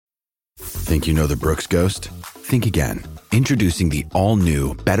Think you know the Brooks Ghost? Think again. Introducing the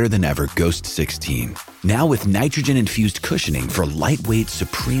all-new, better-than-ever Ghost 16. Now with nitrogen-infused cushioning for lightweight,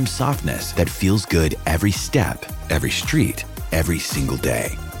 supreme softness that feels good every step, every street, every single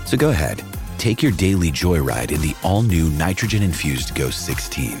day. So go ahead, take your daily joyride in the all-new nitrogen-infused Ghost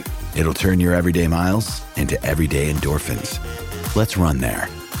 16. It'll turn your everyday miles into everyday endorphins. Let's run there.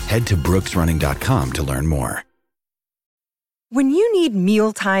 Head to brooksrunning.com to learn more. When you need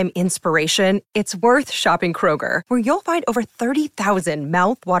mealtime inspiration, it's worth shopping Kroger, where you'll find over 30,000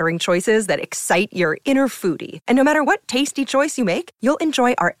 mouth-watering choices that excite your inner foodie. And no matter what tasty choice you make, you'll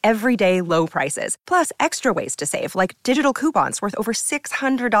enjoy our everyday low prices, plus extra ways to save, like digital coupons worth over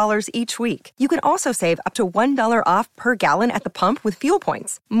 $600 each week. You can also save up to $1 off per gallon at the pump with fuel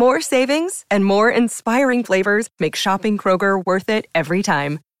points. More savings and more inspiring flavors make shopping Kroger worth it every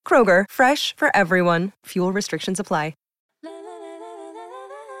time. Kroger, fresh for everyone. Fuel restrictions apply.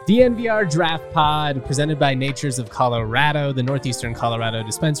 DNVR Draft Pod, presented by Natures of Colorado, the Northeastern Colorado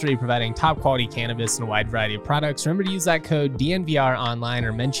dispensary providing top-quality cannabis and a wide variety of products. Remember to use that code DNVR online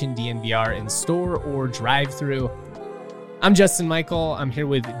or mention DNVR in store or drive-thru. I'm Justin Michael. I'm here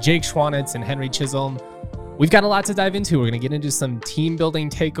with Jake Schwanitz and Henry Chisholm. We've got a lot to dive into. We're going to get into some team-building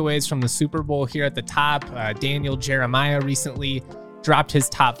takeaways from the Super Bowl here at the top. Daniel Jeremiah recently dropped his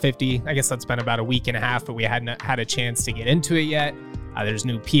top 50. I guess that's been about a week and a half, but we hadn't had a chance to get into it yet. There's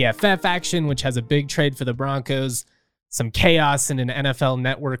new PFF action, which has a big trade for the Broncos, some chaos in an NFL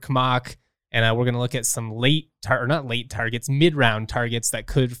Network mock, and we're going to look at some mid-round targets that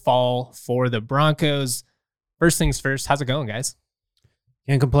could fall for the Broncos. First things first, how's it going, guys?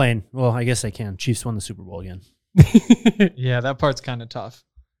 Can't complain. Well, I guess I can. Chiefs won the Super Bowl again. Yeah, that part's kind of tough.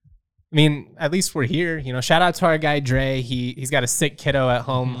 I mean, at least we're here. You know, shout out to our guy Dre. He's got a sick kiddo at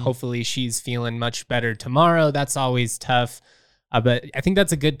home. Mm-hmm. Hopefully she's feeling much better tomorrow. That's always tough. But I think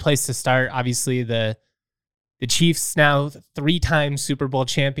that's a good place to start. Obviously, the Chiefs now 3-time Super Bowl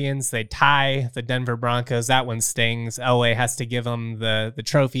champions. They tie the Denver Broncos. That one stings. Elway has to give them the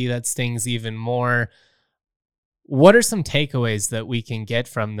trophy. That stings even more. What are some takeaways that we can get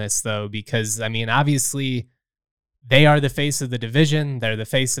from this, though? Because, I mean, obviously, they are the face of the division. They're the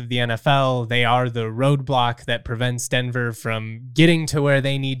face of the NFL. They are the roadblock that prevents Denver from getting to where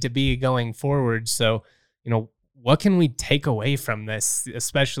they need to be going forward. So, you know, what can we take away from this,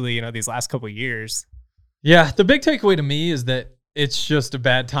 especially, you know, these last couple of years? Yeah, the big takeaway to me is that it's just a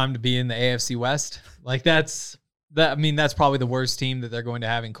bad time to be in the AFC West. Like that's probably the worst team that they're going to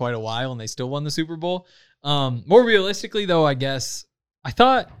have in quite a while, and they still won the Super Bowl. More realistically, though, I guess I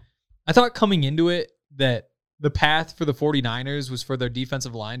thought coming into it that the path for the 49ers was for their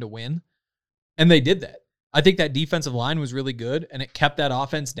defensive line to win, and they did that. I think that defensive line was really good, and it kept that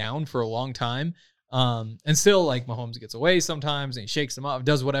offense down for a long time. And still, like, Mahomes gets away sometimes and he shakes them up,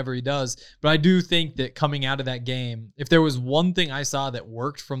 does whatever he does. But I do think that coming out of that game, if there was one thing I saw that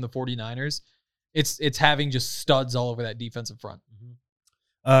worked from the 49ers, it's having just studs all over that defensive front.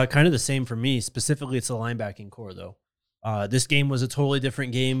 Mm-hmm. Kind of the same for me. Specifically, it's the linebacking core, though. This game was a totally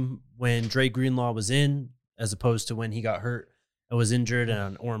different game when Dre Greenlaw was in, as opposed to when he got hurt and was injured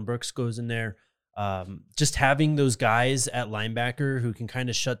and Oren Brooks goes in there. Just having those guys at linebacker who can kind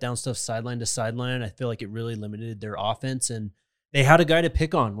of shut down stuff sideline to sideline, I feel like it really limited their offense, and they had a guy to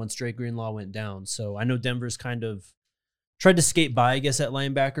pick on once Drake Greenlaw went down. So I know Denver's kind of tried to skate by, I guess, at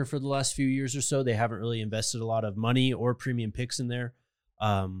linebacker for the last few years or so. They haven't really invested a lot of money or premium picks in there.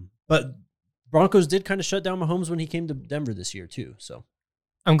 But Broncos did kind of shut down Mahomes when he came to Denver this year too. So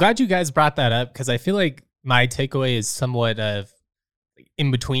I'm glad you guys brought that up, because I feel like my takeaway is somewhat of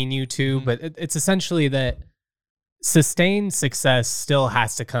in between you two, but it's essentially that sustained success still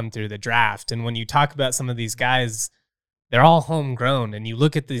has to come through the draft. And when you talk about some of these guys, they're all homegrown. And you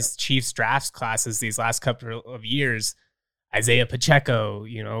look at these Chiefs drafts classes these last couple of years, Isaiah Pacheco,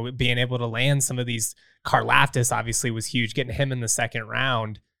 you know, being able to land some of these. Karlaftis obviously was huge, getting him in the second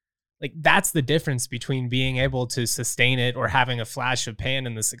round. Like, that's the difference between being able to sustain it or having a flash of pan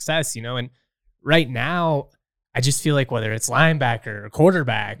in the success, you know. And right now, I just feel like whether it's linebacker or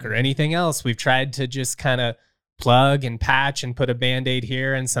quarterback or anything else, we've tried to just kind of plug and patch and put a Band-Aid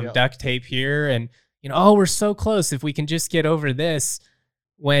here and some duct tape here. And, you know, oh, we're so close if we can just get over this.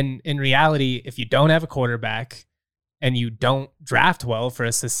 When in reality, if you don't have a quarterback and you don't draft well for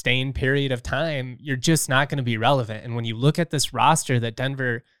a sustained period of time, you're just not going to be relevant. And when you look at this roster that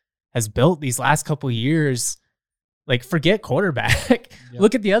Denver has built these last couple of years, like, forget quarterback.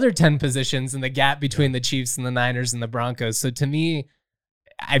 Look at the other 10 positions and the gap between the Chiefs and the Niners and the Broncos. So to me,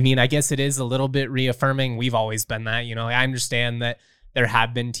 I mean, I guess it is a little bit reaffirming. We've always been that, you know. I understand that there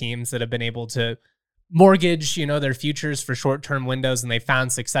have been teams that have been able to mortgage, their futures for short-term windows and they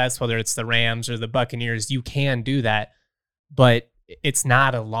found success, whether it's the Rams or the Buccaneers, you can do that. But it's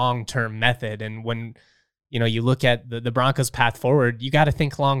not a long-term method. And when, you look at the Broncos' path forward, you got to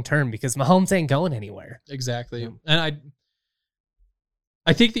think long-term because Mahomes ain't going anywhere. Exactly. And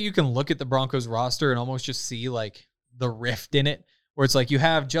I think that you can look at the Broncos roster and almost just see like the rift in it, where it's like you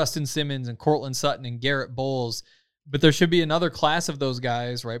have Justin Simmons and Cortland Sutton and Garrett Bowles, but there should be another class of those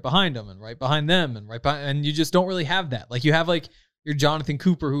guys right behind them and right behind them and you just don't really have that. Like you have like your Jonathan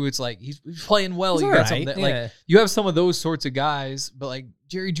Cooper, who it's like he's playing well. He's you got right, something that, yeah. like you have some of those sorts of guys, but like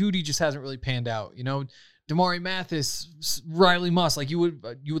Jerry Jeudy just hasn't really panned out. Damari Mathis, Riley Moss, like you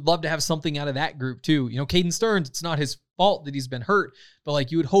would love to have something out of that group too. Caden Stearns, it's not his fault that he's been hurt, but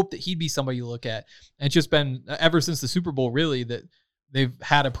like you would hope that he'd be somebody you look at. And it's just been ever since the Super Bowl really that they've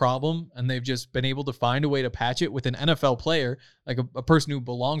had a problem and they've just been able to find a way to patch it with an NFL player, like a person who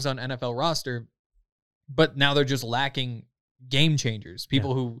belongs on NFL roster, but now they're just lacking game changers,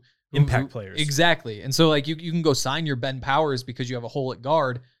 people who impact players. Exactly. And so like you can go sign your Ben Powers because you have a hole at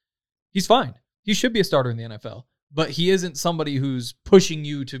guard. He's fine. He should be a starter in the NFL, but he isn't somebody who's pushing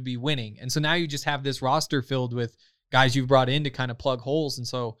you to be winning. And so now you just have this roster filled with guys you've brought in to kind of plug holes. And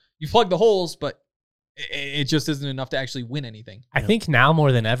so you plug the holes, but it just isn't enough to actually win anything. I think now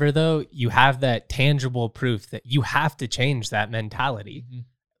more than ever, though, you have that tangible proof that you have to change that mentality. Mm-hmm.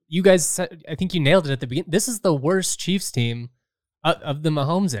 You guys said, I think you nailed it at the beginning. This is the worst Chiefs team of the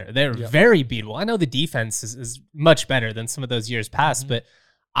Mahomes era. They're very beatable. I know the defense is much better than some of those years past, but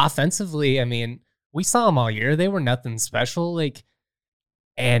offensively, I mean, we saw them all year. They were nothing special.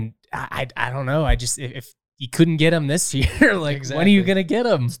 And I don't know. I just, if you couldn't get them this year, when are you going to get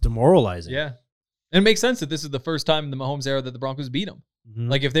them? It's demoralizing. Yeah. And it makes sense that this is the first time in the Mahomes era that the Broncos beat them. Mm-hmm.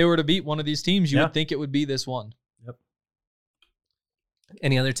 Like if they were to beat one of these teams, you would think it would be this one. Yep.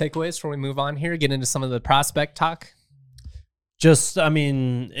 Any other takeaways before we move on here? Get into some of the prospect talk?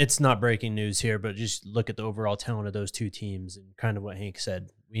 It's not breaking news here, but just look at the overall talent of those two teams and kind of what Hank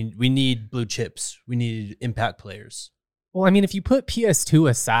said. We need blue chips. We need impact players. Well, I mean, if you put PS2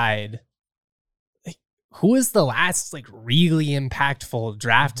 aside, who is the last really impactful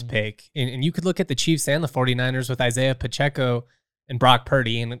draft pick? And you could look at the Chiefs and the 49ers with Isaiah Pacheco and Brock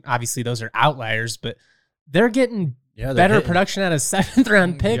Purdy, and obviously those are outliers, but they're getting better production out of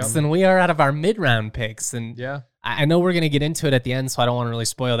 7th-round picks than we are out of our mid-round picks. And I know we're going to get into it at the end, so I don't want to really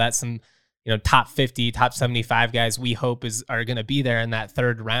spoil that. Some top 50, top 75 guys we hope are going to be there in that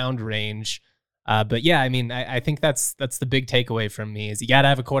 3rd round range. But yeah, I mean, I think that's the big takeaway from me is you got to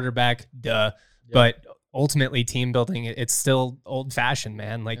have a quarterback, but ultimately team building, it's still old fashioned,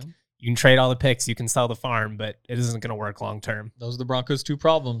 man. You can trade all the picks, you can sell the farm, but it isn't going to work long term. Those are the Broncos' 2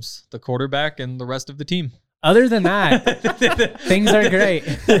 problems, the quarterback and the rest of the team. Other than that, things are great.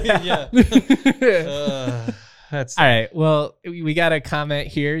 All right. Well, we got a comment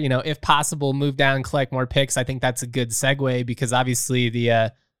here. If possible, move down, collect more picks. I think that's a good segue because obviously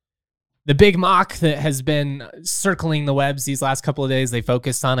the big mock that has been circling the webs these last couple of days, they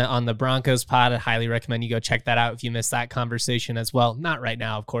focused on it on the Broncos pod. I highly recommend you go check that out if you missed that conversation as well. Not right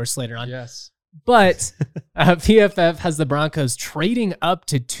now, of course, later on. Yes. But PFF has the Broncos trading up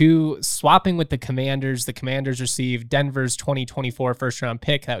to 2, swapping with the Commanders. The Commanders receive Denver's 2024 first-round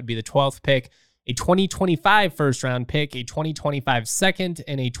pick. That would be the 12th pick. A 2025 first-round pick, a 2025 second,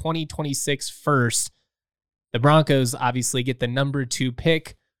 and a 2026 first. The Broncos obviously get the number 2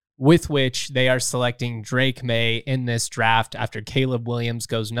 pick, with which they are selecting Drake Maye in this draft after Caleb Williams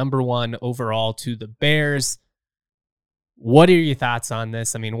goes number 1 overall to the Bears. What are your thoughts on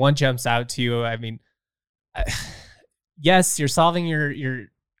this? I mean, one jumps out to you. I mean, yes, you're solving your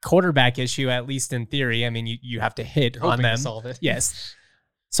quarterback issue, at least in theory. I mean, you have to hit on them. To solve it. Yes.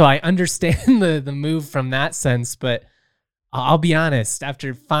 So I understand the move from that sense, but I'll be honest,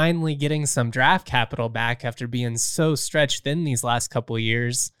 after finally getting some draft capital back after being so stretched thin these last couple of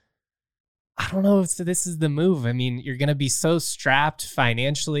years, I don't know if this is the move. I mean, you're going to be so strapped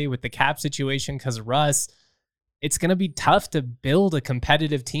financially with the cap situation because of Russ. It's going to be tough to build a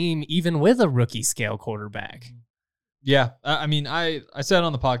competitive team even with a rookie scale quarterback. Yeah. I mean, I said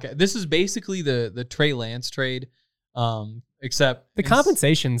on the podcast, this is basically the Trey Lance trade, except the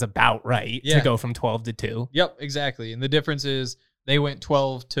compensation's about right to go from 12 to 2. Yep, exactly. And the difference is they went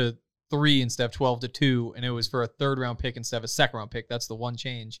 12 to 3 instead of 12 to 2, and it was for a 3rd round pick instead of a 2nd round pick. That's the one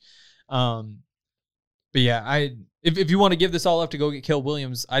change. But yeah, if you want to give this all up to go get Caleb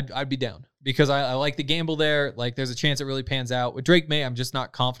Williams, I'd be down because I like the gamble there. Like there's a chance it really pans out. With Drake Maye, I'm just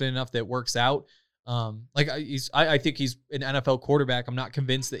not confident enough that it works out. I think he's an NFL quarterback. I'm not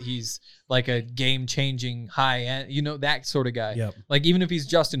convinced that he's like a game-changing high end, that sort of guy. Yep. Like even if he's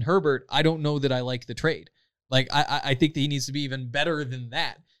Justin Herbert, I don't know that I like the trade. Like I think that he needs to be even better than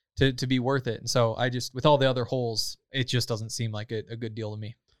that to be worth it. And so I just, with all the other holes, it just doesn't seem like a good deal to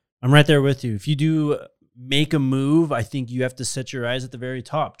me. I'm right there with you. If you do make a move, I think you have to set your eyes at the very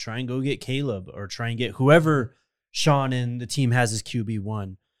top. Try and go get Caleb or try and get whoever Sean and the team has as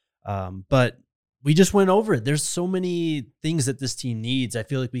QB1. But we just went over it. There's so many things that this team needs. I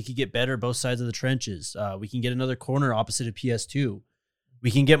feel like we could get better both sides of the trenches. We can get another corner opposite of PS2.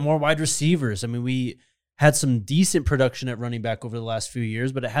 We can get more wide receivers. I mean, we had some decent production at running back over the last few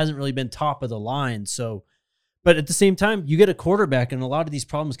years, but it hasn't really been top of the line. So, but at the same time, you get a quarterback, and a lot of these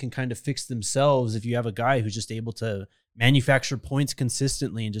problems can kind of fix themselves if you have a guy who's just able to manufacture points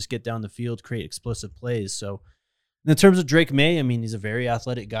consistently and just get down the field, create explosive plays. So in terms of Drake Maye, I mean, he's a very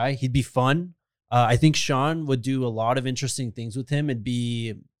athletic guy. He'd be fun. I think Sean would do a lot of interesting things with him. It'd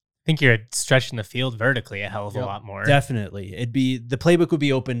be, I think you're stretching the field vertically a hell of a lot more. Definitely. The playbook would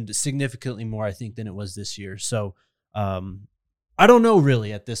be opened significantly more, I think, than it was this year. So I don't know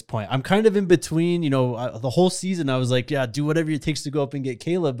really at this point. I'm kind of in between, the whole season I was like, yeah, do whatever it takes to go up and get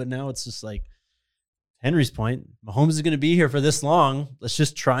Caleb. But now it's just like Henry's point. Mahomes is going to be here for this long. Let's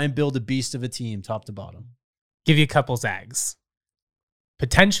just try and build a beast of a team top to bottom. Give you a couple zags.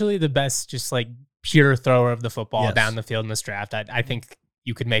 Potentially the best, just like pure thrower of the football down the field in this draft. I think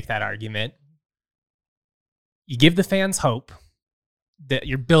you could make that argument. You give the fans hope that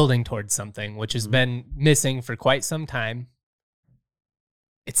you're building towards something, which has been missing for quite some time.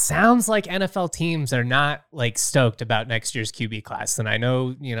 It sounds like NFL teams are not like stoked about next year's QB class. And I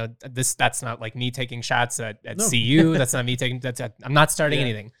know, that's not like me taking shots at CU. That's not me taking, I'm not starting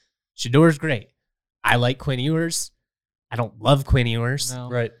anything. Shadour's great. I like Quinn Ewers. I don't love Quinn Ewers. No.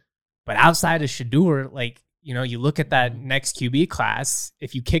 Right. But outside of Shadour, you look at that next QB class,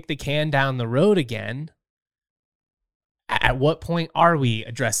 if you kick the can down the road again, at what point are we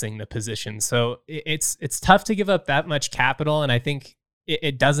addressing the position? So it's tough to give up that much capital, and I think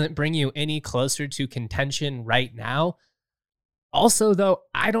it doesn't bring you any closer to contention right now. Also, though,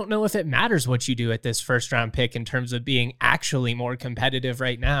 I don't know if it matters what you do at this first-round pick in terms of being actually more competitive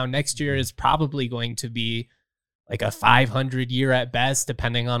right now. Next year is probably going to be like a 500 year at best,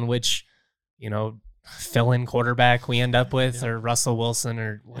 depending on which, fill-in quarterback we end up with, or Russell Wilson,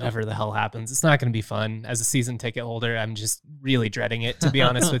 or whatever the hell happens. It's not going to be fun. As a season ticket holder, I'm just really dreading it, to be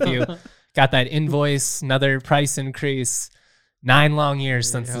honest with you. Got that invoice, another price increase, 9 long years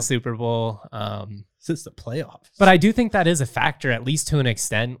since the Super Bowl. Since the playoffs. But I do think that is a factor, at least to an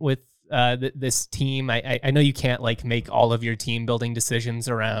extent, with this team. I know you can't make all of your team building decisions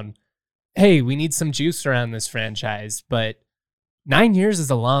around, hey, we need some juice around this franchise, but 9 years is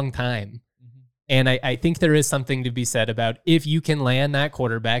a long time. And I think there is something to be said about if you can land that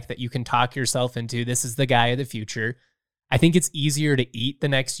quarterback that you can talk yourself into, this is the guy of the future. I think it's easier to eat the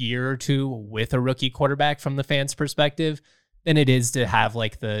next year or two with a rookie quarterback from the fans' perspective than it is to have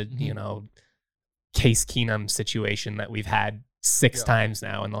the, Case Keenum situation that we've had 6 times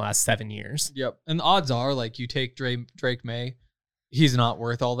now in the last 7 years. Yep. And the odds are, you take Drake Maye, he's not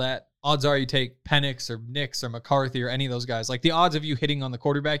worth all that. Odds are you take Penix or Nix or McCarthy or any of those guys. The odds of you hitting on the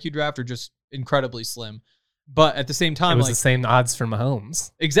quarterback you draft are just incredibly slim. But at the same time, it was the same odds for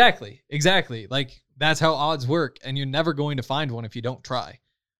Mahomes. Exactly. That's how odds work, and you're never going to find one if you don't try.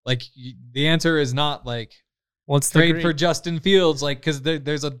 The answer is not trade for Justin Fields, because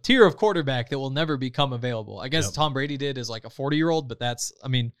there's a tier of quarterback that will never become available. I guess Tom Brady did as a 40-year-old, but that's a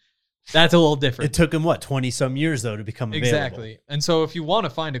little different. It took him 20-some years though to become available. Exactly. And so if you want to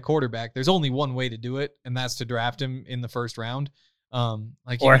find a quarterback, there's only one way to do it, and that's to draft him in the first round.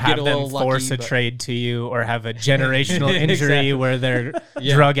 Or have them force a trade to you, or have a generational injury where their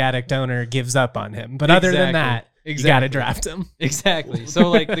drug addict owner gives up on him. But other than that, you got to draft him. Exactly.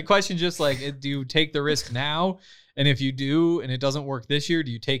 So the question just do you take the risk now? And if you do, and it doesn't work this year,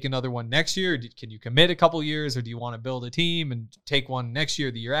 do you take another one next year? Can you commit a couple years, or do you want to build a team and take one next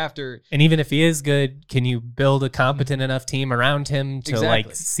year, the year after? And even if he is good, can you build a competent enough team around him to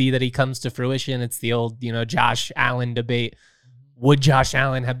see that he comes to fruition? It's the old, Josh Allen debate. Would Josh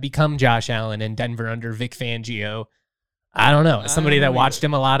Allen have become Josh Allen in Denver under Vic Fangio? I don't know. As somebody that watched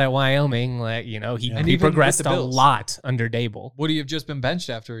him a lot at Wyoming, he progressed a lot under Dable. Would he have just been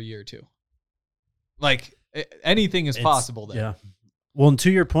benched after a year or two? Anything is possible there. Yeah. Well, and to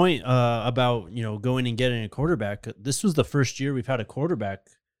your point about going and getting a quarterback, this was the first year we've had a quarterback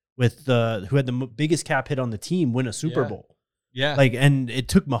with who had the biggest cap hit on the team win a Super Bowl. Yeah. And it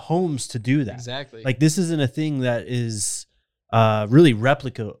took Mahomes to do that. Exactly. This isn't a thing that is really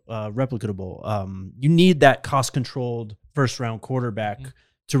replicable. You need that cost-controlled first-round quarterback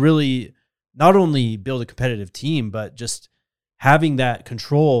to really not only build a competitive team, but just having that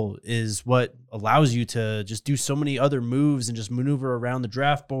control is what allows you to just do so many other moves and just maneuver around the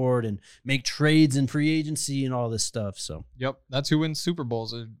draft board and make trades and free agency and all this stuff. So, yep, that's who wins Super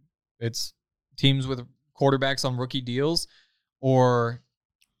Bowls. It's teams with quarterbacks on rookie deals or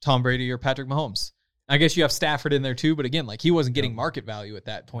Tom Brady or Patrick Mahomes. I guess you have Stafford in there too, but again, like he wasn't getting market value at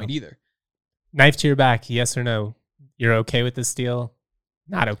that point either. Knife to your back, yes or no? You're okay with this deal?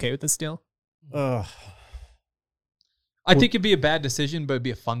 Not okay with this deal? I think it'd be a bad decision, but it'd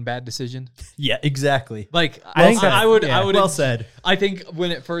be a fun bad decision. Yeah, exactly. Like I would. Well said. I think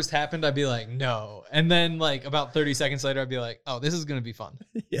when it first happened, I'd be like, no, and then like about 30 seconds later, I'd be like, oh, this is gonna be fun.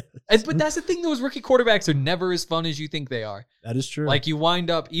 Yeah. But that's the thing; those rookie quarterbacks are never as fun as you think they are. That is true. Like you wind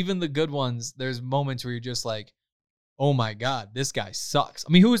up, even the good ones. There's moments where you're just like, oh my god, this guy sucks.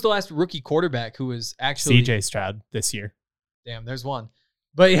 I mean, who was the last rookie quarterback who was actually CJ Stroud this year? Damn, there's one.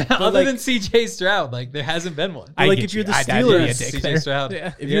 But yeah, other than CJ Stroud, like there hasn't been one. Like if you're the Steelers, CJ Stroud.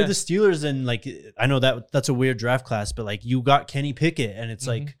 If you're the Steelers, and like I know that's a weird draft class, but like you got Kenny Pickett, and it's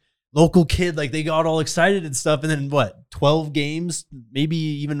like local kid, like they got all excited and stuff, and then 12 games, maybe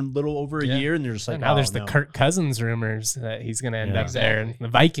even a little over a year, and they're just like, now there's the Kirk Cousins rumors that he's going to end up there, and the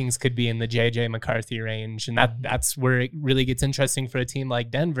Vikings could be in the JJ McCarthy range, and that's where it really gets interesting for a team like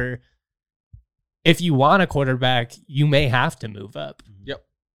Denver. If you want a quarterback, you may have to move up. Yep.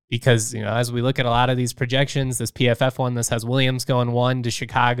 Because, as we look at a lot of these projections, this PFF one, this has Williams going 1 to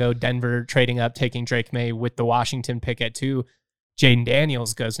Chicago, Denver trading up, taking Drake Maye with the Washington pick at 2. Jaden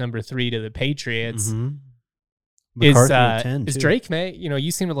Daniels goes number 3 to the Patriots. McCarthy at 10 is too. Drake Maye,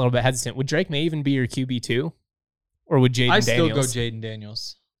 you seemed a little bit hesitant. Would Drake Maye even be your QB2? Or would Jaden Daniels? I still go Jaden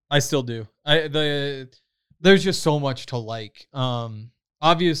Daniels. I still do. There's just so much to like.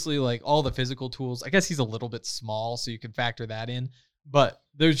 Obviously, like all the physical tools. I guess he's a little bit small, so you can factor that in. But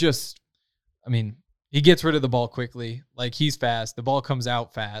there's just, he gets rid of the ball quickly. Like he's fast. The ball comes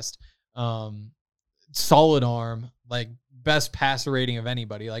out fast. Solid arm. Like best passer rating of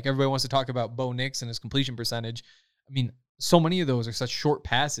anybody. Like everybody wants to talk about Bo Nix and his completion percentage. So many of those are such short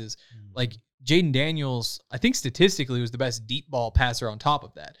passes. Like Jaden Daniels, I think statistically was the best deep ball passer on top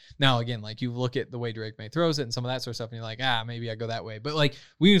of that. Now, again, like you look at the way Drake Maye throws it and some of that sort of stuff, and you're like, maybe I go that way. But like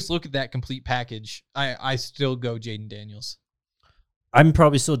we just look at that complete package. I still go Jaden Daniels. I'm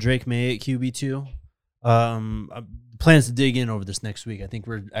probably still Drake Maye at QB2. Plans to dig in over this next week. I think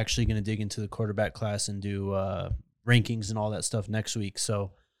we're actually going to dig into the quarterback class and do rankings and all that stuff next week.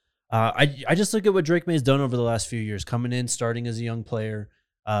 So I just look at what Drake Maye's done over the last few years, coming in, starting as a young player.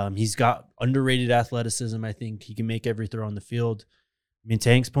 He's got underrated athleticism. I think he can make every throw on the field. To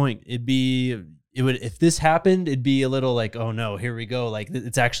Hank's point, if this happened, it'd be a little like, oh no, here we go. Like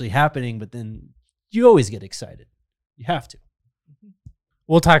it's actually happening. But then you always get excited. You have to.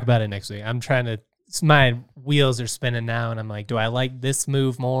 We'll talk about it next week. My wheels are spinning now, and I'm like, do I like this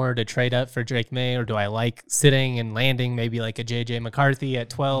move more to trade up for Drake Maye, or do I like sitting and landing maybe like a JJ McCarthy at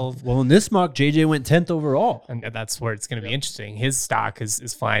 12? Well, in this mock, JJ went 10th overall. And that's where it's going to be interesting. His stock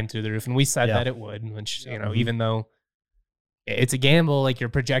is flying through the roof, and we said that it would, which, even though it's a gamble, like you're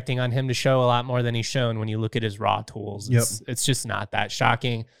projecting on him to show a lot more than he's shown when you look at his raw tools. It's just not that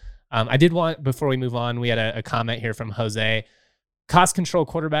shocking. I did want, before we move on, we had a comment here from Jose. Cost control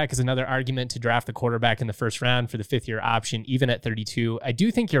quarterback is another argument to draft the quarterback in the first round for the 5th-year option, even at 32. I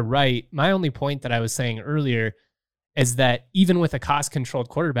do think you're right. My only point that I was saying earlier is that even with a cost-controlled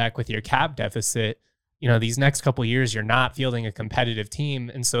quarterback with your cap deficit, these next couple of years, you're not fielding a competitive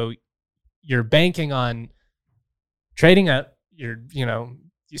team. And so you're banking on trading up, you're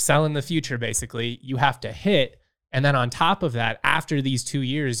selling the future, basically. You have to hit. And then on top of that, after these 2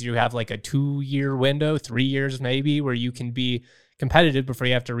 years, you have like a 2-year window, 3 years maybe, where you can be competitive before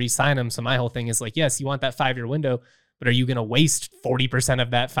you have to re-sign them. So my whole thing is like, yes, you want that 5-year window, but are you going to waste 40% of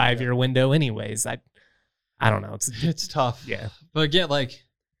that 5-year window anyways? I don't know. It's tough. Yeah. But again, like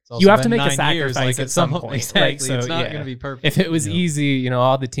you have to make a sacrifice at some point. Exactly. So, it's not going to be perfect. If it was easy,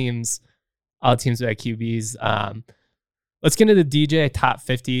 all the teams with QBs. Let's get into the DJ top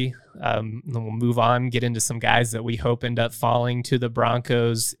 50. Then we'll move on, get into some guys that we hope end up falling to the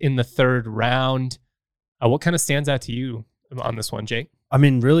Broncos in the 3rd round. What kind of stands out to you on this one, Jake?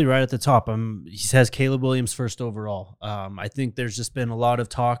 Really right at the top. He says Caleb Williams 1st overall. I think there's just been a lot of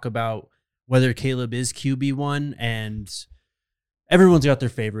talk about whether Caleb is QB1, and everyone's got their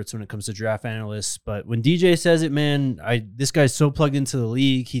favorites when it comes to draft analysts. But when DJ says it, man, this guy's so plugged into the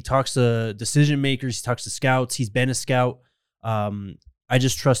league. He talks to decision makers. He talks to scouts. He's been a scout. I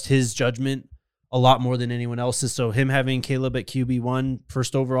just trust his judgment a lot more than anyone else's. So him having Caleb at QB1,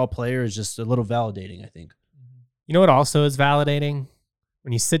 first overall player, is just a little validating, I think. You know what also is validating?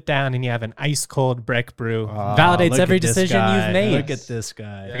 When you sit down and you have an ice cold Breck brew, validates every decision you've made. Look at this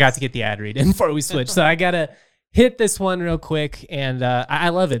guy. I got to get the ad read in before we switch. So I got to hit this one real quick. And I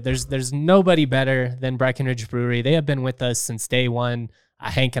love it. There's nobody better than Breckenridge Brewery. They have been with us since day one.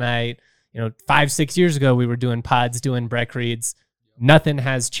 Hank and I, 5-6 years ago, we were doing pods, doing Breck reads. Nothing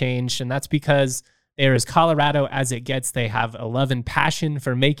has changed. And that's because they're as Colorado as it gets. They have a love and passion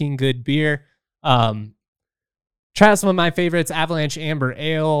for making good beer. Try out some of my favorites: Avalanche Amber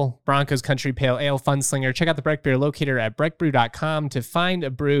Ale, Broncos Country Pale Ale, Funslinger. Check out the Breck Beer Locator at breckbrew.com to find a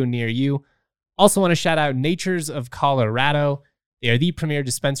brew near you. Also want to shout out Natures of Colorado. They are the premier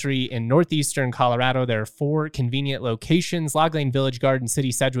dispensary in northeastern Colorado. There are 4 convenient locations: Log Lane, Village, Garden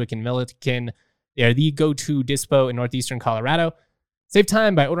City, Sedgwick, and Milliken. They are the go-to dispo in northeastern Colorado. Save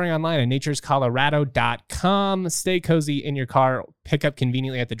time by ordering online at naturescolorado.com. Stay cozy in your car. Pick up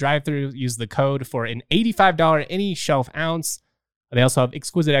conveniently at the drive-thru. Use the code for an $85 any shelf ounce. They also have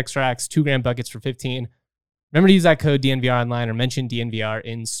exquisite extracts, 2-gram buckets for $15. Remember to use that code DNVR online or mention DNVR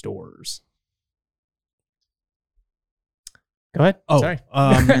in stores. Go ahead. Oh, sorry.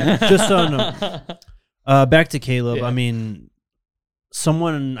 Just so back to Caleb. Yeah. I mean,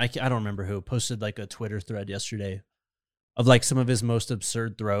 someone, I don't remember who, posted like a Twitter thread yesterday of like some of his most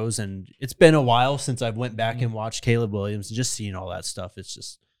absurd throws. And it's been a while since I've went back and watched Caleb Williams and just seeing all that stuff. It's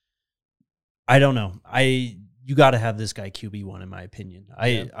just, I don't know. You got to have this guy QB1 in my opinion.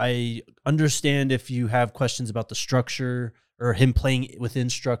 I understand if you have questions about the structure or him playing within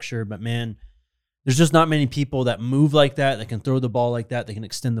structure, but man, there's just not many people that move like that can throw the ball like that can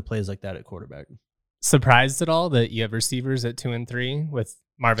extend the plays like that at quarterback. Surprised at all that you have receivers at 2 and 3 with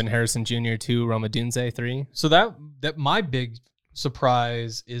Marvin Harrison Jr. 2, Roma Dunze 3? So that my big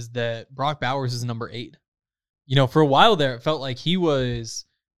surprise is that Brock Bowers is number 8. For a while there, it felt like he was,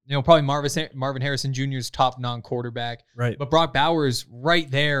 probably Marvin Harrison Jr.'s top non-quarterback. Right. But Brock Bowers right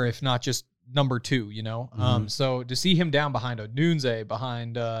there, if not just number 2, Mm-hmm. So to see him down behind Odunze,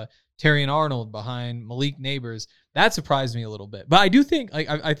 behind Terry and Arnold, behind Malik Neighbors, that surprised me a little bit. But I do think,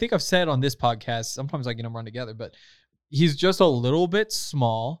 I think I've said on this podcast, sometimes I get them run together, but he's just a little bit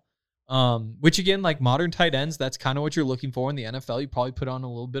small, which again, like modern tight ends, that's kind of what you're looking for in the NFL. You probably put on a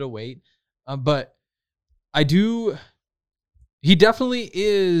little bit of weight. But he definitely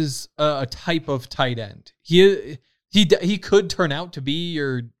is a type of tight end. He could turn out to be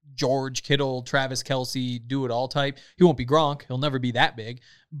your George Kittle, Travis Kelce, do-it-all type. He won't be Gronk. He'll never be that big.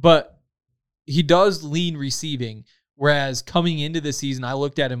 But he does lean receiving, whereas coming into the season, I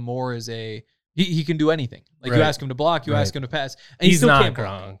looked at him more as he can do anything. Like you ask him to block, you ask him to pass. And He's still not can't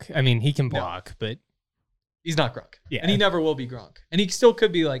Gronk. I mean, he can block, but he's not Gronk. Yeah. And he never will be Gronk. And he still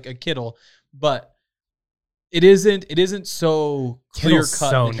could be like a Kittle, but it isn't so clear cut. So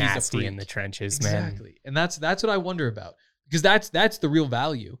that he's a nasty freak. in the trenches, man. Exactly. And that's what I wonder about. Because that's the real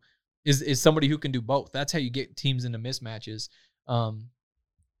value is somebody who can do both. That's how you get teams into mismatches.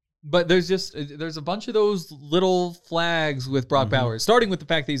 But there's a bunch of those little flags with Brock Bowers, starting with the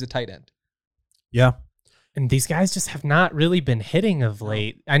fact that he's a tight end. Yeah. And these guys just have not really been hitting of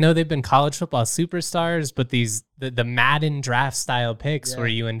late. I know they've been college football superstars, but the Madden draft style picks where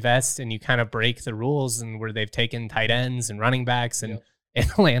you invest and you kind of break the rules, and where they've taken tight ends and running backs, and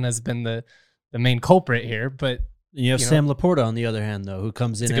Atlanta's been the main culprit here. But you have Sam Laporta on the other hand, though, who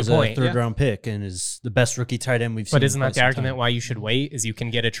comes in as a third-round pick and is the best rookie tight end we've seen. But isn't that the argument why you should wait? Is you can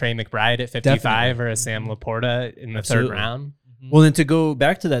get a Trey McBride at 55 Definitely. or a Sam Laporta in the Absolutely. third round? Well, then to go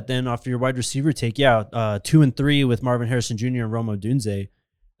back to that, then after your wide receiver take, 2 and 3 with Marvin Harrison Jr. and Roma Dunze.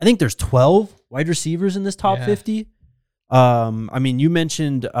 I think there's 12 wide receivers in this top 50. I mean, you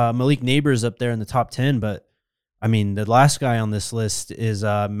mentioned Malik Neighbors up there in the top 10, but I mean, the last guy on this list is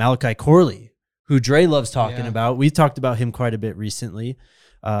Malachi Corley, who Dre loves talking about. We've talked about him quite a bit recently.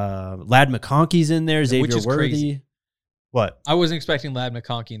 Lad McConkey's in there, Xavier is Worthy. crazy. What? I wasn't expecting Lad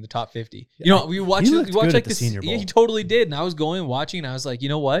McConkey in the top 50. We watched looked good like at the this. Senior Bowl. Yeah, he totally did. And I was going and watching, and I was like, you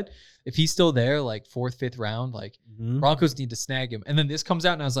know what? If he's still there, like 4th, 5th round, like Broncos need to snag him. And then this comes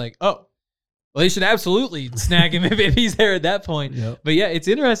out, and I was like, oh, well, they should absolutely snag him if he's there at that point. Yep. But yeah, it's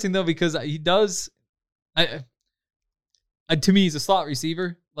interesting though, because he does. To me, he's a slot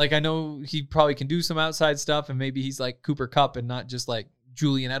receiver. Like, I know he probably can do some outside stuff, and maybe he's like Cooper Kupp and not just like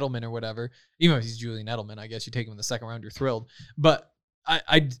Julian Edelman or whatever. Even if he's Julian Edelman, I guess you take him in the second round, you're thrilled. But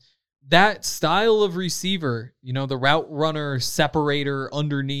that style of receiver, the route runner, separator,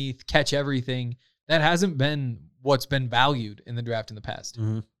 underneath, catch everything, that hasn't been what's been valued in the draft in the past.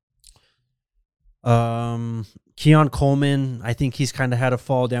 Mm-hmm. Keon Coleman, I think he's kind of had a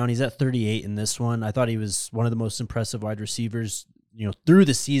fall down. He's at 38 in this one. I thought he was one of the most impressive wide receivers, through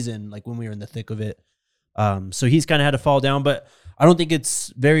the season, like when we were in the thick of it. So he's kind of had a fall down, but I don't think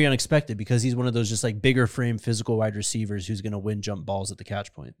it's very unexpected because he's one of those just like bigger frame physical wide receivers who's going to win jump balls at the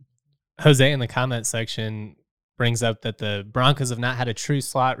catch point. Jose in the comment section brings up that the Broncos have not had a true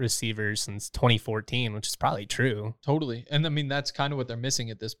slot receiver since 2014, which is probably true. Totally. And I mean, that's kind of what they're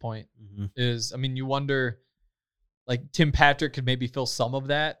missing at this point is, I mean, you wonder like Tim Patrick could maybe fill some of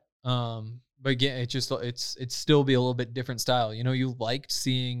that. But again, it's still be a little bit different style. You liked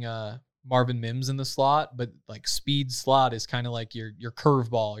seeing Marvin Mims in the slot, but like speed slot is kind of like your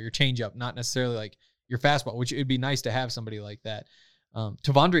curveball, your changeup, not necessarily like your fastball, which it'd be nice to have somebody like that.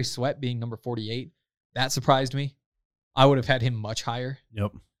 Tavondre Sweat being number 48, that surprised me. I would have had him much higher.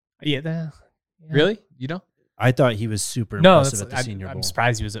 Yep. Yeah. Really? I thought he was super impressive at the Senior Bowl. I'm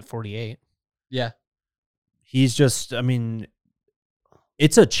surprised he was at 48. Yeah. He's just, I mean,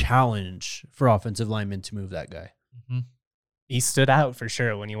 it's a challenge for offensive linemen to move that guy. Mm-hmm. He stood out for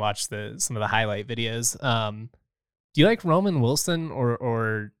sure when you watch some of the highlight videos. Do you like Roman Wilson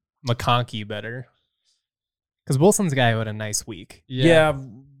or McConkey better? Because Wilson's a guy who had a nice week. Yeah,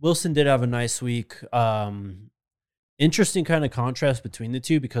 Wilson did have a nice week. Interesting kind of contrast between the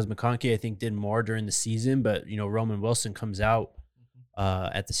two because McConkey, I think, did more during the season, but, Roman Wilson comes out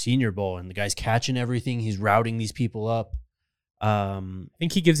at the Senior Bowl and the guy's catching everything. He's routing these people up. I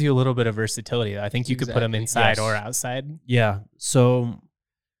think he gives you a little bit of versatility. I think you could put him inside or outside. Yeah. So,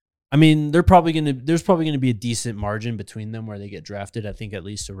 I mean, there's probably going to be a decent margin between them where they get drafted. I think at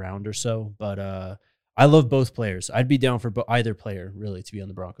least a round or so. But I love both players. I'd be down for either player, really, to be on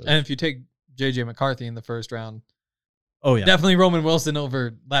the Broncos. And if you take J.J. McCarthy in the first round, definitely Roman Wilson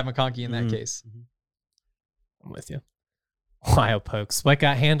over Lat McConkey in that case. I'm with you. Wild pokes. Sweat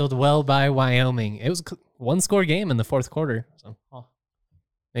got handled well by Wyoming. It was a one-score game in the fourth quarter. So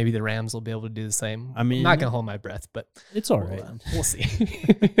maybe the Rams will be able to do the same. I mean, I'm not going to hold my breath, but it's all right. We'll see.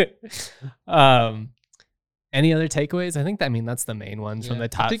 Any other takeaways? I think that's the main ones from the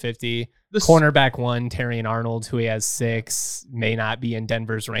top 50. Cornerback 1, Terrion Arnold, who he has 6, may not be in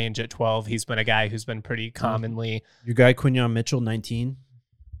Denver's range at 12. He's been a guy who's been pretty commonly. Your guy Quinyon Mitchell, 19.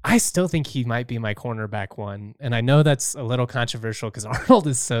 I still think he might be my cornerback 1. And I know that's a little controversial because Arnold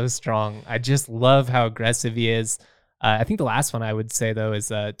is so strong. I just love how aggressive he is. I think the last one I would say, though, is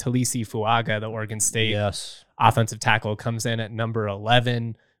Talisi Fuaga, the Oregon State offensive tackle, comes in at number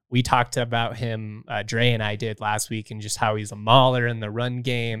 11. We talked about him, Dre and I did last week, and just how he's a mauler in the run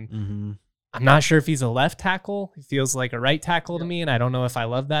game. Mm-hmm. I'm not sure if he's a left tackle. He feels like a right tackle to me, and I don't know if I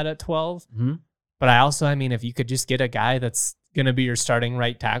love that at 12. Mm-hmm. But I also, if you could just get a guy that's going to be your starting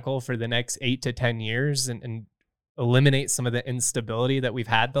right tackle for the next 8 to 10 years and eliminate some of the instability that we've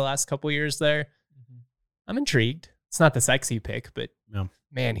had the last couple years there, I'm intrigued. It's not the sexy pick, but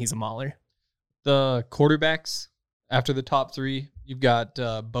man, he's a mauler. The quarterbacks after the top 3, you've got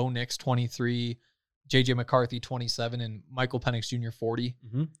Bo Nix, 23, J.J. McCarthy, 27, and Michael Penix Jr., 40.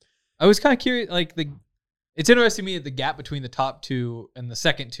 Mm-hmm. I was kind of curious, it's interesting to me the gap between the top 2 and the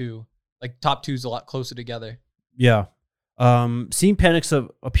second 2, top 2's a lot closer together. Yeah. Seeing Penix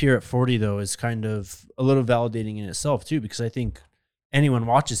up here at 40, though, is kind of a little validating in itself, too, because I think anyone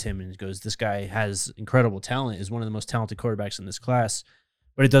watches him and goes, this guy has incredible talent, is one of the most talented quarterbacks in this class.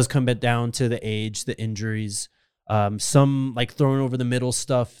 But it does come down to the age, the injuries, some throwing over the middle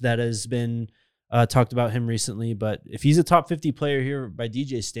stuff that has been talked about him recently. But if he's a top 50 player here by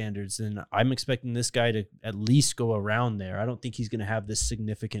DJ standards, then I'm expecting this guy to at least go around there. I don't think he's going to have this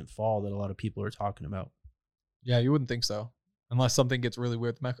significant fall that a lot of people are talking about. Yeah, you wouldn't think so. Unless something gets really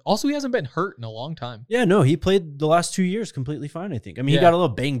weird with Mac. Also, he hasn't been hurt in a long time. Yeah, no, he played the last 2 years completely fine, I think. He got a little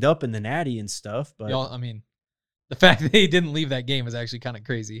banged up in the natty and stuff, but the fact that he didn't leave that game is actually kind of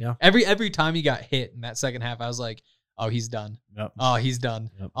crazy. Yeah. Every time he got hit in that second half, I was like, oh, he's done. Yep. Oh, he's done.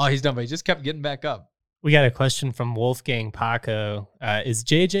 Yep. Oh, he's done. But he just kept getting back up. We got a question from Wolfgang Paco. Is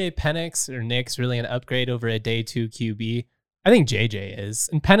JJ Penix or Nix really an upgrade over a day 2 QB? I think JJ is.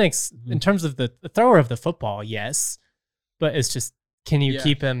 And Penix, in terms of the thrower of the football, yes. But it's just, can you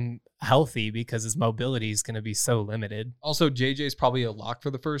keep him healthy because his mobility is going to be so limited? Also, JJ's probably a lock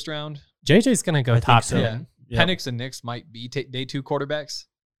for the first round. JJ's going to go top 10. Yeah. Yep. Penix and Nix might be day 2 quarterbacks.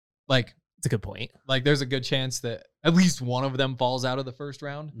 It's a good point. There's a good chance that at least one of them falls out of the first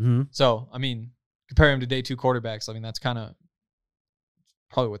round. Mm-hmm. So, compare him to day 2 quarterbacks. That's kind of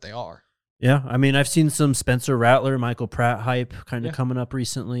probably what they are. Yeah. I've seen some Spencer Rattler, Michael Pratt hype kind of coming up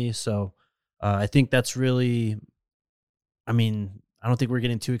recently. So I think that's really, I don't think we're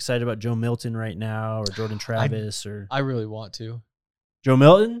getting too excited about Joe Milton right now or Jordan Travis. I really want to. Joe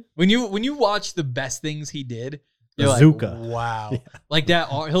Milton? When you watch the best things he did, you're Bazooka. like, wow. Yeah. Like that,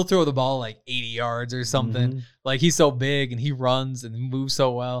 he'll throw the ball like 80 yards or something. Mhm. Like he's so big and he runs and moves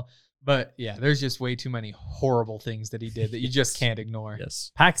so well. But yeah, there's just way too many horrible things that he did that you just can't ignore.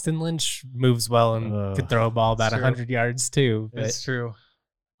 Yes. Paxton Lynch moves well and could throw a ball about true. 100 yards too. But That's true.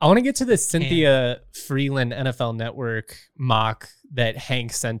 I want to get to the Cynthia Freeland NFL Network mock that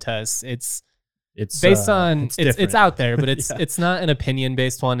Hank sent us. It's based on it's out there, but it's not an opinion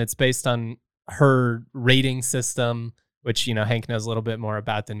based one. It's based on her rating system, which Hank knows a little bit more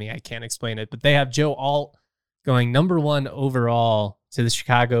about than me. I can't explain it, but they have Joe Alt going number 1 overall to the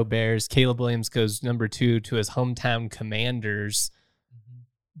Chicago Bears. Caleb Williams goes number 2 to his hometown Commanders.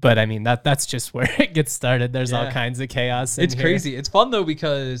 But I mean, that's just where it gets started. There's all kinds of chaos. It's crazy. It's fun though,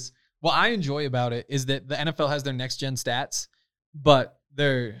 because what I enjoy about it is that the NFL has their next gen stats, but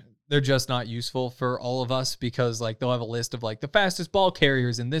they're just not useful for all of us, because like they'll have a list of like the fastest ball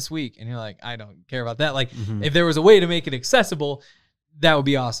carriers in this week. And you're like, I don't care about that. Like if there was a way to make it accessible, that would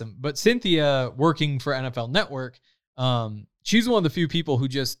be awesome. But Cynthia, working for NFL Network, she's one of the few people who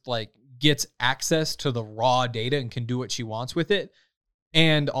just like gets access to the raw data and can do what she wants with it.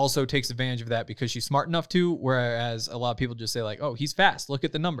 And also takes advantage of that because she's smart enough to, whereas a lot of people just say like, oh, he's fast. Look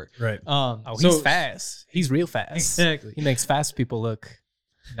at the number. Right. He's fast. He's real fast. Exactly. He makes fast people look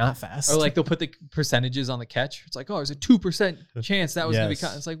not fast. Or like they'll put the percentages on the catch. It's like, oh, there's a 2% chance that was going to be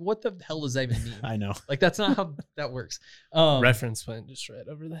caught. It's like, what the hell does that even mean? I know. Like, that's not how that works. Reference went just right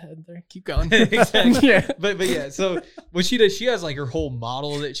over the head there. Keep going. Exactly. Yeah. But yeah, so what she does, she has like her whole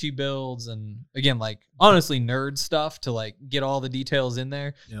model that she builds, and again, like honestly nerd stuff to like get all the details in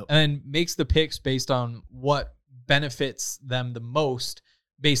there, and then makes the picks based on what benefits them the most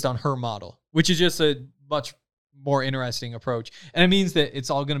based on her model, which is just a much more interesting approach. And it means that it's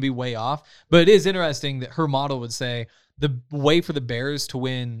all going to be way off, but it is interesting that her model would say the way for the Bears to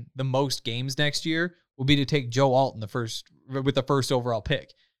win the most games next year will be to take Joe Alt with the first overall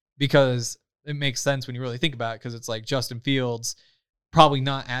pick, because it makes sense when you really think about it, because it's like Justin Fields probably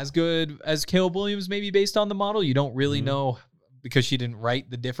not as good as Caleb Williams, maybe based on the model. You don't really know, because she didn't write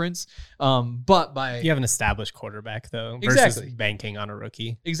the difference. But you have an established quarterback though, exactly, versus banking on a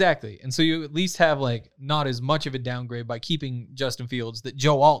rookie. Exactly. And so you at least have like not as much of a downgrade by keeping Justin Fields, that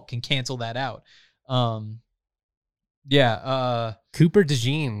Joe Alt can cancel that out. Cooper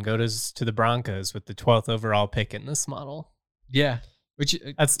DeJean goes to the Broncos with the 12th overall pick in this model. Yeah.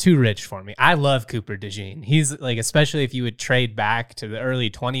 That's too rich for me. I love Cooper DeJean. He's like, especially if you would trade back to the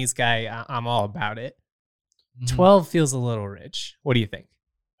early 20s guy, I'm all about it. 12 feels a little rich. What do you think?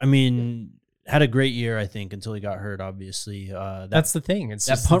 I mean, had a great year, I think, until he got hurt, obviously. That's the thing. It's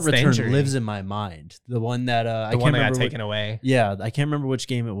that just punt return injury lives in my mind. The one that I can't remember got taken away. Yeah, I can't remember which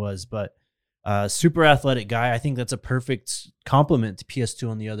game it was, but super athletic guy. I think that's a perfect complement to PS2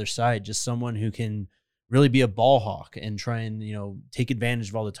 on the other side. Just someone who can really be a ball hawk and try and take advantage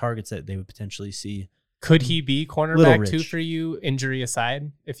of all the targets that they would potentially see. Could he be cornerback too for you, injury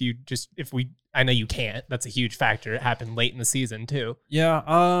aside? I know you can't. That's a huge factor. It happened late in the season too. Yeah.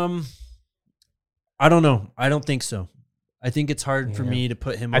 I don't know. I don't think so. I think it's hard for me to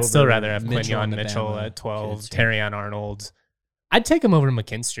put him. I'd still rather have Quinyon Mitchell at 12, Terrion Arnold. I'd take him over to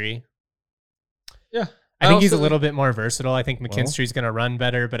McKinstry. Yeah, I think he's a little bit more versatile. I think McKinstry's going to run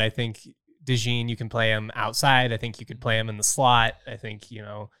better, but I think DeJean, you can play him outside. I think you could play him in the slot. I think,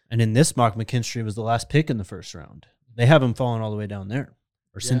 And in this mock, McKinstry was the last pick in the first round. They have him falling all the way down there.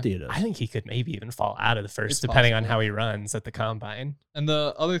 Or Cynthia does. I think he could maybe even fall out of the first, depending on how he runs at the combine. And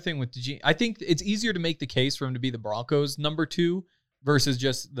the other thing with DeJean, I think it's easier to make the case for him to be the Broncos number 2 versus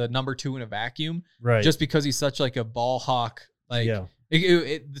just the number 2 in a vacuum. Right. Just because he's such like a ball hawk. Like,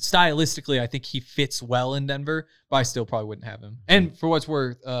 stylistically, I think he fits well in Denver, but I still probably wouldn't have him. And for what's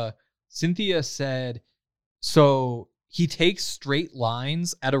worth, Cynthia said, so he takes straight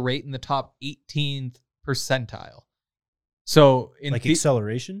lines at a rate in the top 18th percentile. So in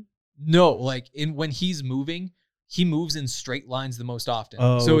acceleration? No, like when he's moving, he moves in straight lines the most often.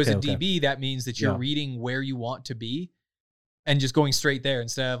 As a DB, that means that you're reading where you want to be and just going straight there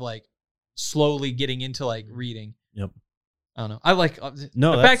instead of like slowly getting into like reading. Yep. I don't know. I like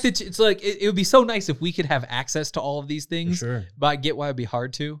the fact that it's like it would be so nice if we could have access to all of these things. For sure. But I get why it'd be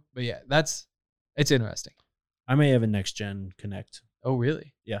hard to. But yeah, it's interesting. I may have a next gen connect. Oh,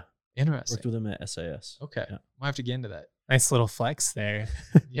 really? Yeah. Interesting. Worked with him at SAS. Okay. Yeah. Might have to get into that. Nice little flex there.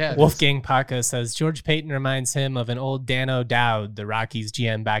 Yeah. Wolfgang Paco says George Payton reminds him of an old Dan O'Dowd, the Rockies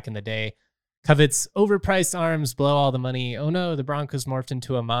GM back in the day. Covets overpriced arms, blow all the money. Oh no, the Broncos morphed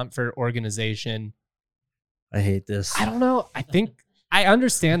into a Montfort organization. I hate this. I don't know. I think I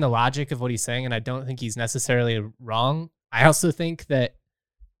understand the logic of what he's saying, and I don't think he's necessarily wrong. I also think that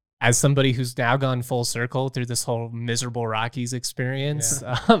as somebody who's now gone full circle through this whole miserable Rockies experience,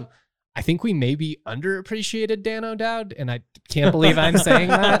 I think we maybe underappreciated Dan O'Dowd, and I can't believe I'm saying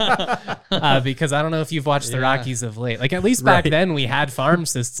that because I don't know if you've watched the Rockies of late. Like, at least back then we had farm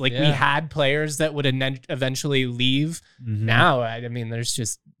systems. Like, we had players that would eventually leave. Now, I mean, there's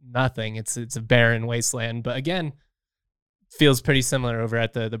just nothing. It's a barren wasteland. But again, feels pretty similar over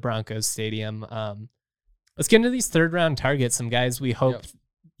at the Broncos stadium. Let's get into these third round targets. Some guys we hope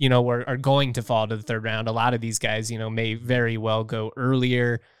are going to fall to the third round. A lot of these guys, may very well go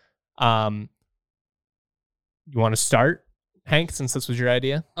earlier. You want to start, Hank, since this was your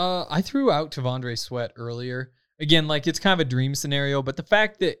idea? I threw out Tavondre Sweat earlier. Again, like, it's kind of a dream scenario, but the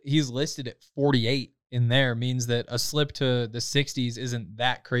fact that he's listed at 48 in there means that a slip to the 60s isn't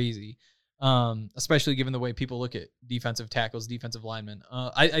that crazy, especially given the way people look at defensive tackles, defensive linemen.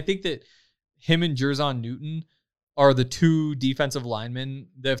 I think that him and Jerzon Newton are the two defensive linemen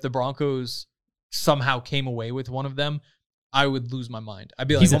that if the Broncos somehow came away with one of them, I would lose my mind. I'd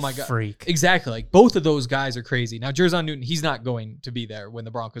be like, he's oh my God. Freak. Exactly. Like, both of those guys are crazy. Now, Jerzon Newton, he's not going to be there when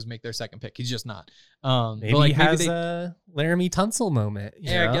the Broncos make their second pick. He's just not. Maybe he has a Laramie Tunsil moment.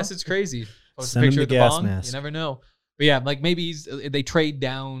 I guess it's crazy. Post Send a picture him of the gas bong. mask. You never know. But yeah, like, maybe they trade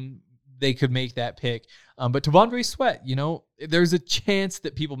down. They could make that pick. But Tavondre Sweat, there's a chance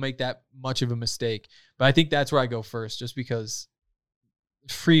that people make that much of a mistake. But I think that's where I go first, just because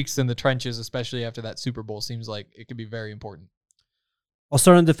freaks in the trenches, especially after that Super Bowl, seems like it could be very important. I'll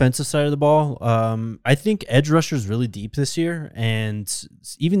start on the defensive side of the ball. I think edge rushers really deep this year, and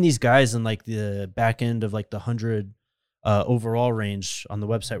even these guys in like the back end of like the 100 overall range on the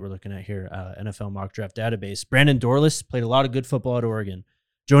website we're looking at here, NFL Mock Draft Database. Brandon Dorlus played a lot of good football at Oregon.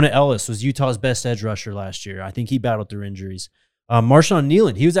 Jonah Ellis was Utah's best edge rusher last year. I think he battled through injuries. Marshawn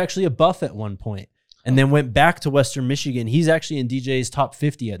Nealon, he was actually a Buff at one point and then went back to Western Michigan. He's actually in DJ's top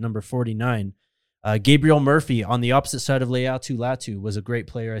 50 at number 49. Gabriel Murphy on the opposite side of Leatu Latu was a great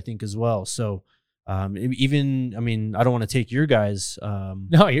player, I think, as well. So I don't want to take your guys.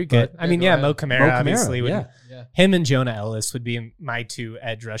 No, you're good. Mo Kamara obviously would. Yeah. Him and Jonah Ellis would be my two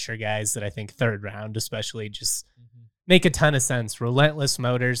edge rusher guys that I think third round, especially, just make a ton of sense. Relentless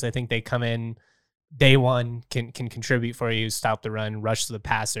motors. I think they come in day one, can contribute for you, stop the run, rush to the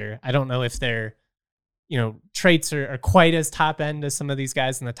passer. I don't know if their traits are quite as top end as some of these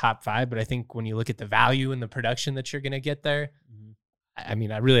guys in the top 5, but I think when you look at the value and the production that you're going to get there, I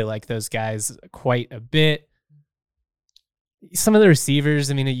really like those guys quite a bit. Some of the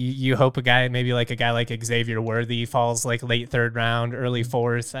receivers, you hope a guy like Xavier Worthy falls like late third round, early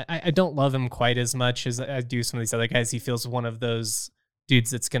fourth. I don't love him quite as much as I do some of these other guys. He feels one of those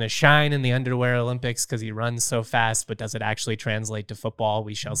dudes that's going to shine in the underwear Olympics because he runs so fast, but does it actually translate to football?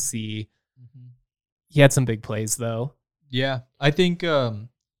 We shall see. He had some big plays, though. Yeah, I think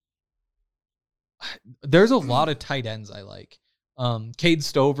there's a lot of tight ends I like. Cade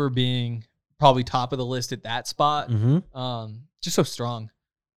Stover being probably top of the list at that spot. Just so strong.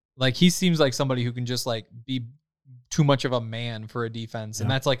 Like, he seems like somebody who can just like be too much of a man for a defense,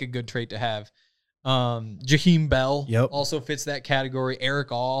 and that's like a good trait to have. Jaheim Bell also fits that category.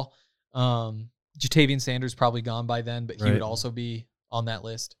 Eric All, Jatavian Sanders probably gone by then, but he would also be on that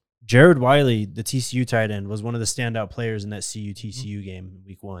list. Jared Wiley, the TCU tight end, was one of the standout players in that CU-TCU game in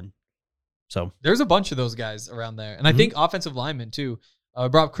week 1. So there's a bunch of those guys around there. And I think offensive linemen, too.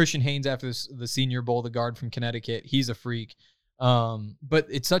 Brought up Christian Haynes after the Senior Bowl, the guard from Connecticut. He's a freak. But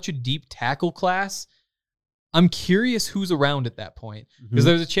it's such a deep tackle class. I'm curious who's around at that point. Because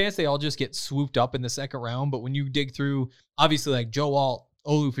there's a chance they all just get swooped up in the second round. But when you dig through, obviously, like Joe Alt,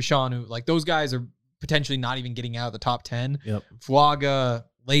 Olu Fashanu, like those guys are potentially not even getting out of the top 10. Fuaga,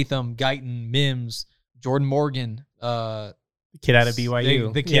 Latham, Guyton, Mims, Jordan Morgan, the kid out of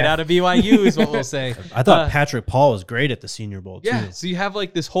BYU. The kid out of BYU is what we'll say. I thought Patrick Paul was great at the Senior Bowl, too. Yeah, so you have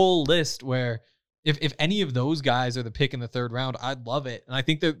like this whole list where if any of those guys are the pick in the third round, I'd love it. And I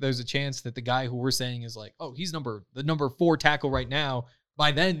think that there's a chance that the guy who we're saying is like, oh, he's the number 4 tackle right now,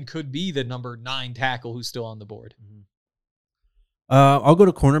 by then could be the number 9 tackle who's still on the board. I'll go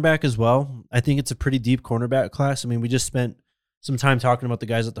to cornerback as well. I think it's a pretty deep cornerback class. We just spent some time talking about the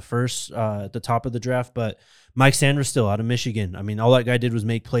guys at the top of the draft, but Mike Sanders still out of Michigan. All that guy did was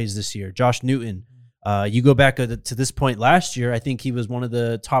make plays this year. Josh Newton, you go back to this point last year, I think he was one of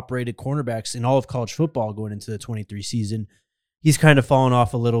the top-rated cornerbacks in all of college football going into the 23 season. He's kind of fallen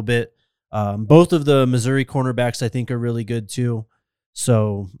off a little bit. Both of the Missouri cornerbacks, I think, are really good too.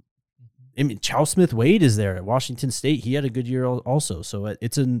 So, Chau Smith-Wade is there at Washington State. He had a good year also. So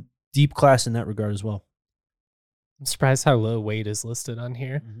it's a deep class in that regard as well. I'm surprised how low Wade is listed on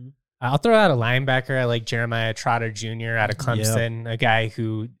here. I'll throw out a linebacker. I like Jeremiah Trotter Jr. out of Clemson, a guy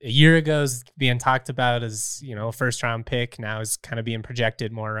who a year ago is being talked about as, a first-round pick. Now is kind of being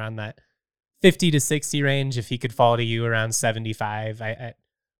projected more around that 50 to 60 range. If he could fall to you around 75, I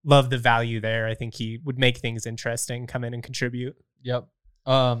love the value there. I think he would make things interesting, come in and contribute. Yep.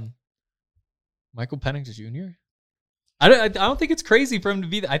 Michael Penix Jr.? I don't think it's crazy for him to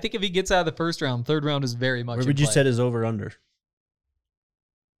be. I think if he gets out of the first round, third round is very much. Where would you set his over under?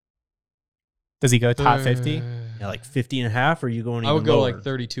 Does he go top 50? Yeah, like 50.5, or are you going? I would go lower? like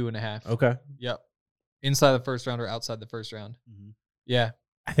 32.5. Okay. Yep. Inside the first round or outside the first round. Mm-hmm. Yeah.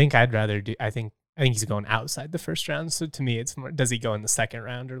 I think I'd rather do. I think he's going outside the first round. So to me, it's more. Does he go in the second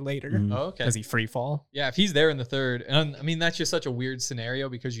round or later? Mm-hmm. Oh, okay. Does he free fall? Yeah, if he's there in the third, and I mean that's just such a weird scenario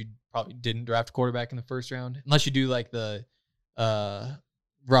because you probably didn't draft a quarterback in the first round unless you do like the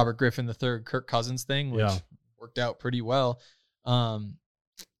Robert Griffin III, Kirk Cousins thing, which worked out pretty well.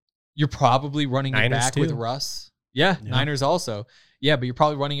 You're probably running it back with Russ. Yeah, Niners also. Yeah, but you're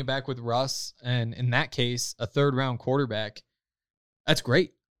probably running it back with Russ, and in that case, a third round quarterback. That's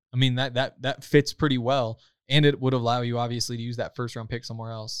great. I mean that fits pretty well, and it would allow you obviously to use that first round pick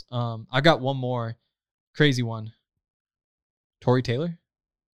somewhere else. I got one more crazy one. Torrey Taylor.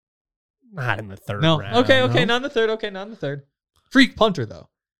 Not in the third No. round. Okay, not in the third. Okay, not in the third. Freak punter though.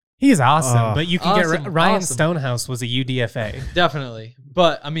 He's awesome, but you can awesome, get Ryan awesome. Stonehouse was a UDFA. Definitely.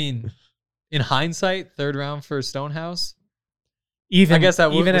 But I mean, in hindsight, third round for Stonehouse. Even I guess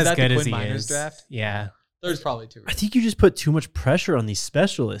that even was as that good the as Quinn he Miners is. draft? Yeah. There's probably too. I think you just put too much pressure on these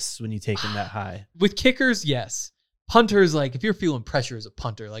specialists when you take them that high. With kickers, yes. Punters, like if you're feeling pressure as a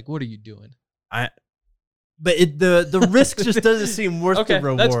punter, like what are you doing? But the risk just doesn't seem worth the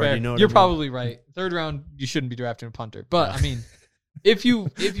reward. That's fair. You know what You're I mean? probably right. Third round, you shouldn't be drafting a punter. But I mean, if you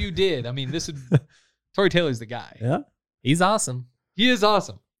did, I mean, this would Torrey Taylor's the guy. Yeah, he's awesome. He is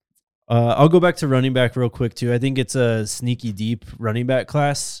awesome. I'll go back to running back real quick too. I think it's a sneaky deep running back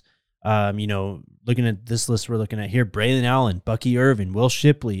class. Looking at this list we're looking at here, Braylon Allen, Bucky Irvin, Will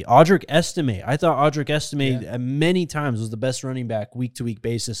Shipley, Audric Estime. I thought Audric Estime many times was the best running back week-to-week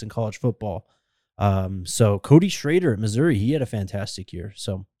basis in college football. So Cody Schrader at Missouri, he had a fantastic year.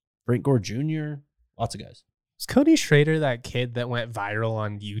 So Frank Gore Jr., lots of guys. Was Cody Schrader that kid that went viral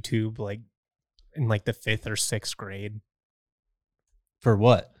on YouTube like in like the 5th or 6th grade? For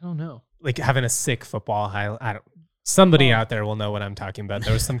what? I don't know. Like having a sick football highlight. Somebody out there will know what I'm talking about.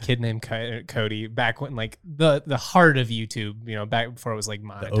 There was some kid named Cody back when like the heart of YouTube, back before it was like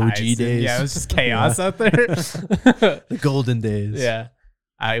monetized. The OG days. Yeah, it was just chaos out there. The golden days. Yeah.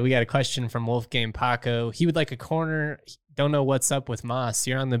 We got a question from Wolfgang Paco. He would like a corner. Don't know what's up with Moss.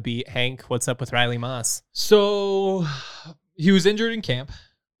 You're on the beat, Hank. What's up with Riley Moss? So he was injured in camp,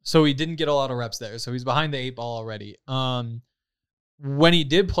 so he didn't get a lot of reps there. So he's behind the 8 ball already. When he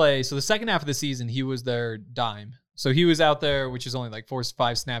did play, so the second half of the season, he was their dime. So he was out there, which is only like 4 or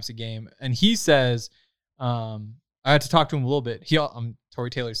 5 snaps a game. And he says, I had to talk to him a little bit. I'm Torrey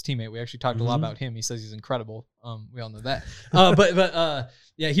Taylor's teammate. We actually talked a lot about him. He says he's incredible. We all know that. But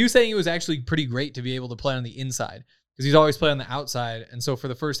he was saying it was actually pretty great to be able to play on the inside because he's always played on the outside. And so for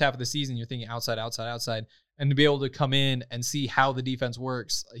the first half of the season, you're thinking outside. And to be able to come in and see how the defense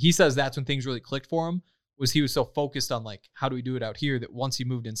works, he says that's when things really clicked for him, was he was so focused on like, how do we do it out here, that once he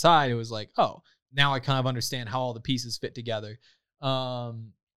moved inside, it was like, oh, now I kind of understand how all the pieces fit together.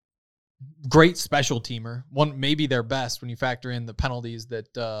 Great special teamer. One, maybe their best when you factor in the penalties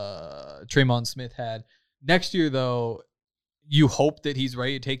that Tremon Smith had. Next year, though, you hope that he's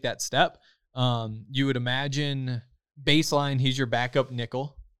ready to take that step. You would imagine baseline, he's your backup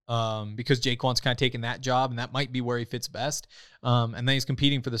nickel because Jaquan's kind of taken that job, and that might be where he fits best. And then he's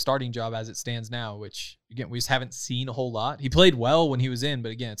competing for the starting job as it stands now, which, again, we just haven't seen a whole lot. He played well when he was in,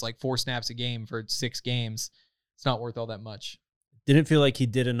 but again, it's like 4 snaps a game for 6 games. It's not worth all that much. Didn't feel like he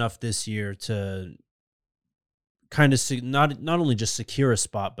did enough this year to kind of not only just secure a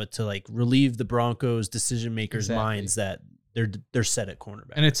spot, but to like relieve the Broncos decision makers' minds that they're set at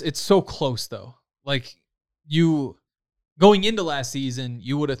cornerback. And it's so close though. Like you going into last season,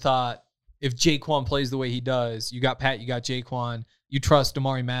 you would have thought if Jaquan plays the way he does, you got Pat, you got Jaquan, you trust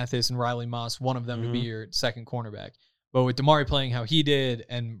Damari Mathis and Riley Moss, one of them to be your second cornerback. But with Damari playing how he did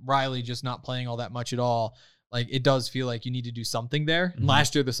and Riley just not playing all that much at all, like it does feel like you need to do something there. And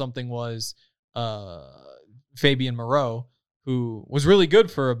last year the something was Fabian Moreau, who was really good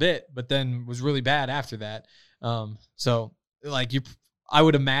for a bit, but then was really bad after that. So like I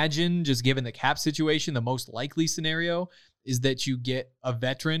would imagine, just given the cap situation, the most likely scenario is that you get a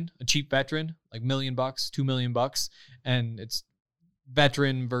veteran, a cheap veteran, like $1 million, $2 million, and it's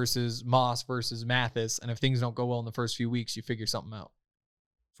veteran versus Moss versus Mathis. And if things don't go well in the first few weeks, you figure something out.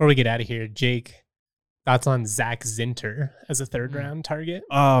 Before we get out of here, Jake, thoughts on Zach Zinter as a third-round target?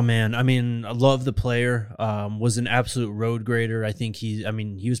 Oh, man. I mean, I love the player. Was an absolute road grader. I think he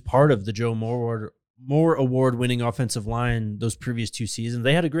was part of the Joe Moore award-winning offensive line those previous 2 seasons.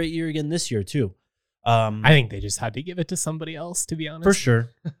 They had a great year again this year, too. I think they just had to give it to somebody else, to be honest. For sure.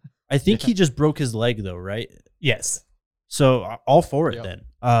 I think he just broke his leg, though, right? Yes. So all for it then.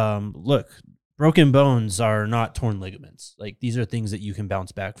 Look, broken bones are not torn ligaments. Like, these are things that you can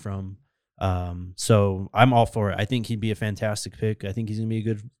bounce back from. So I'm all for it. I think he'd be a fantastic pick. I think he's going to be a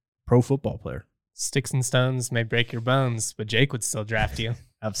good pro football player. Sticks and stones may break your bones, but Jake would still draft you.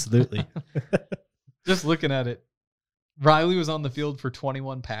 Absolutely. Just looking at it, Riley was on the field for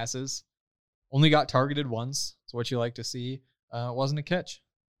 21 passes, only got targeted once. It's what you like to see. It wasn't a catch.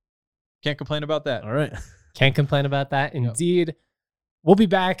 Can't complain about that. All right. Can't complain about that. Indeed. Yep. We'll be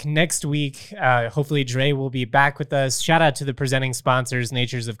back next week. Hopefully, Dre will be back with us. Shout out to the presenting sponsors,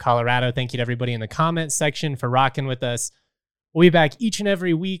 Natures of Colorado. Thank you to everybody in the comments section for rocking with us. We'll be back each and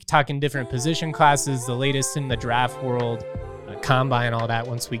every week talking different position classes, the latest in the draft world, combine, all that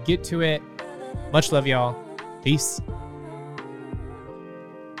once we get to it. Much love, y'all. Peace.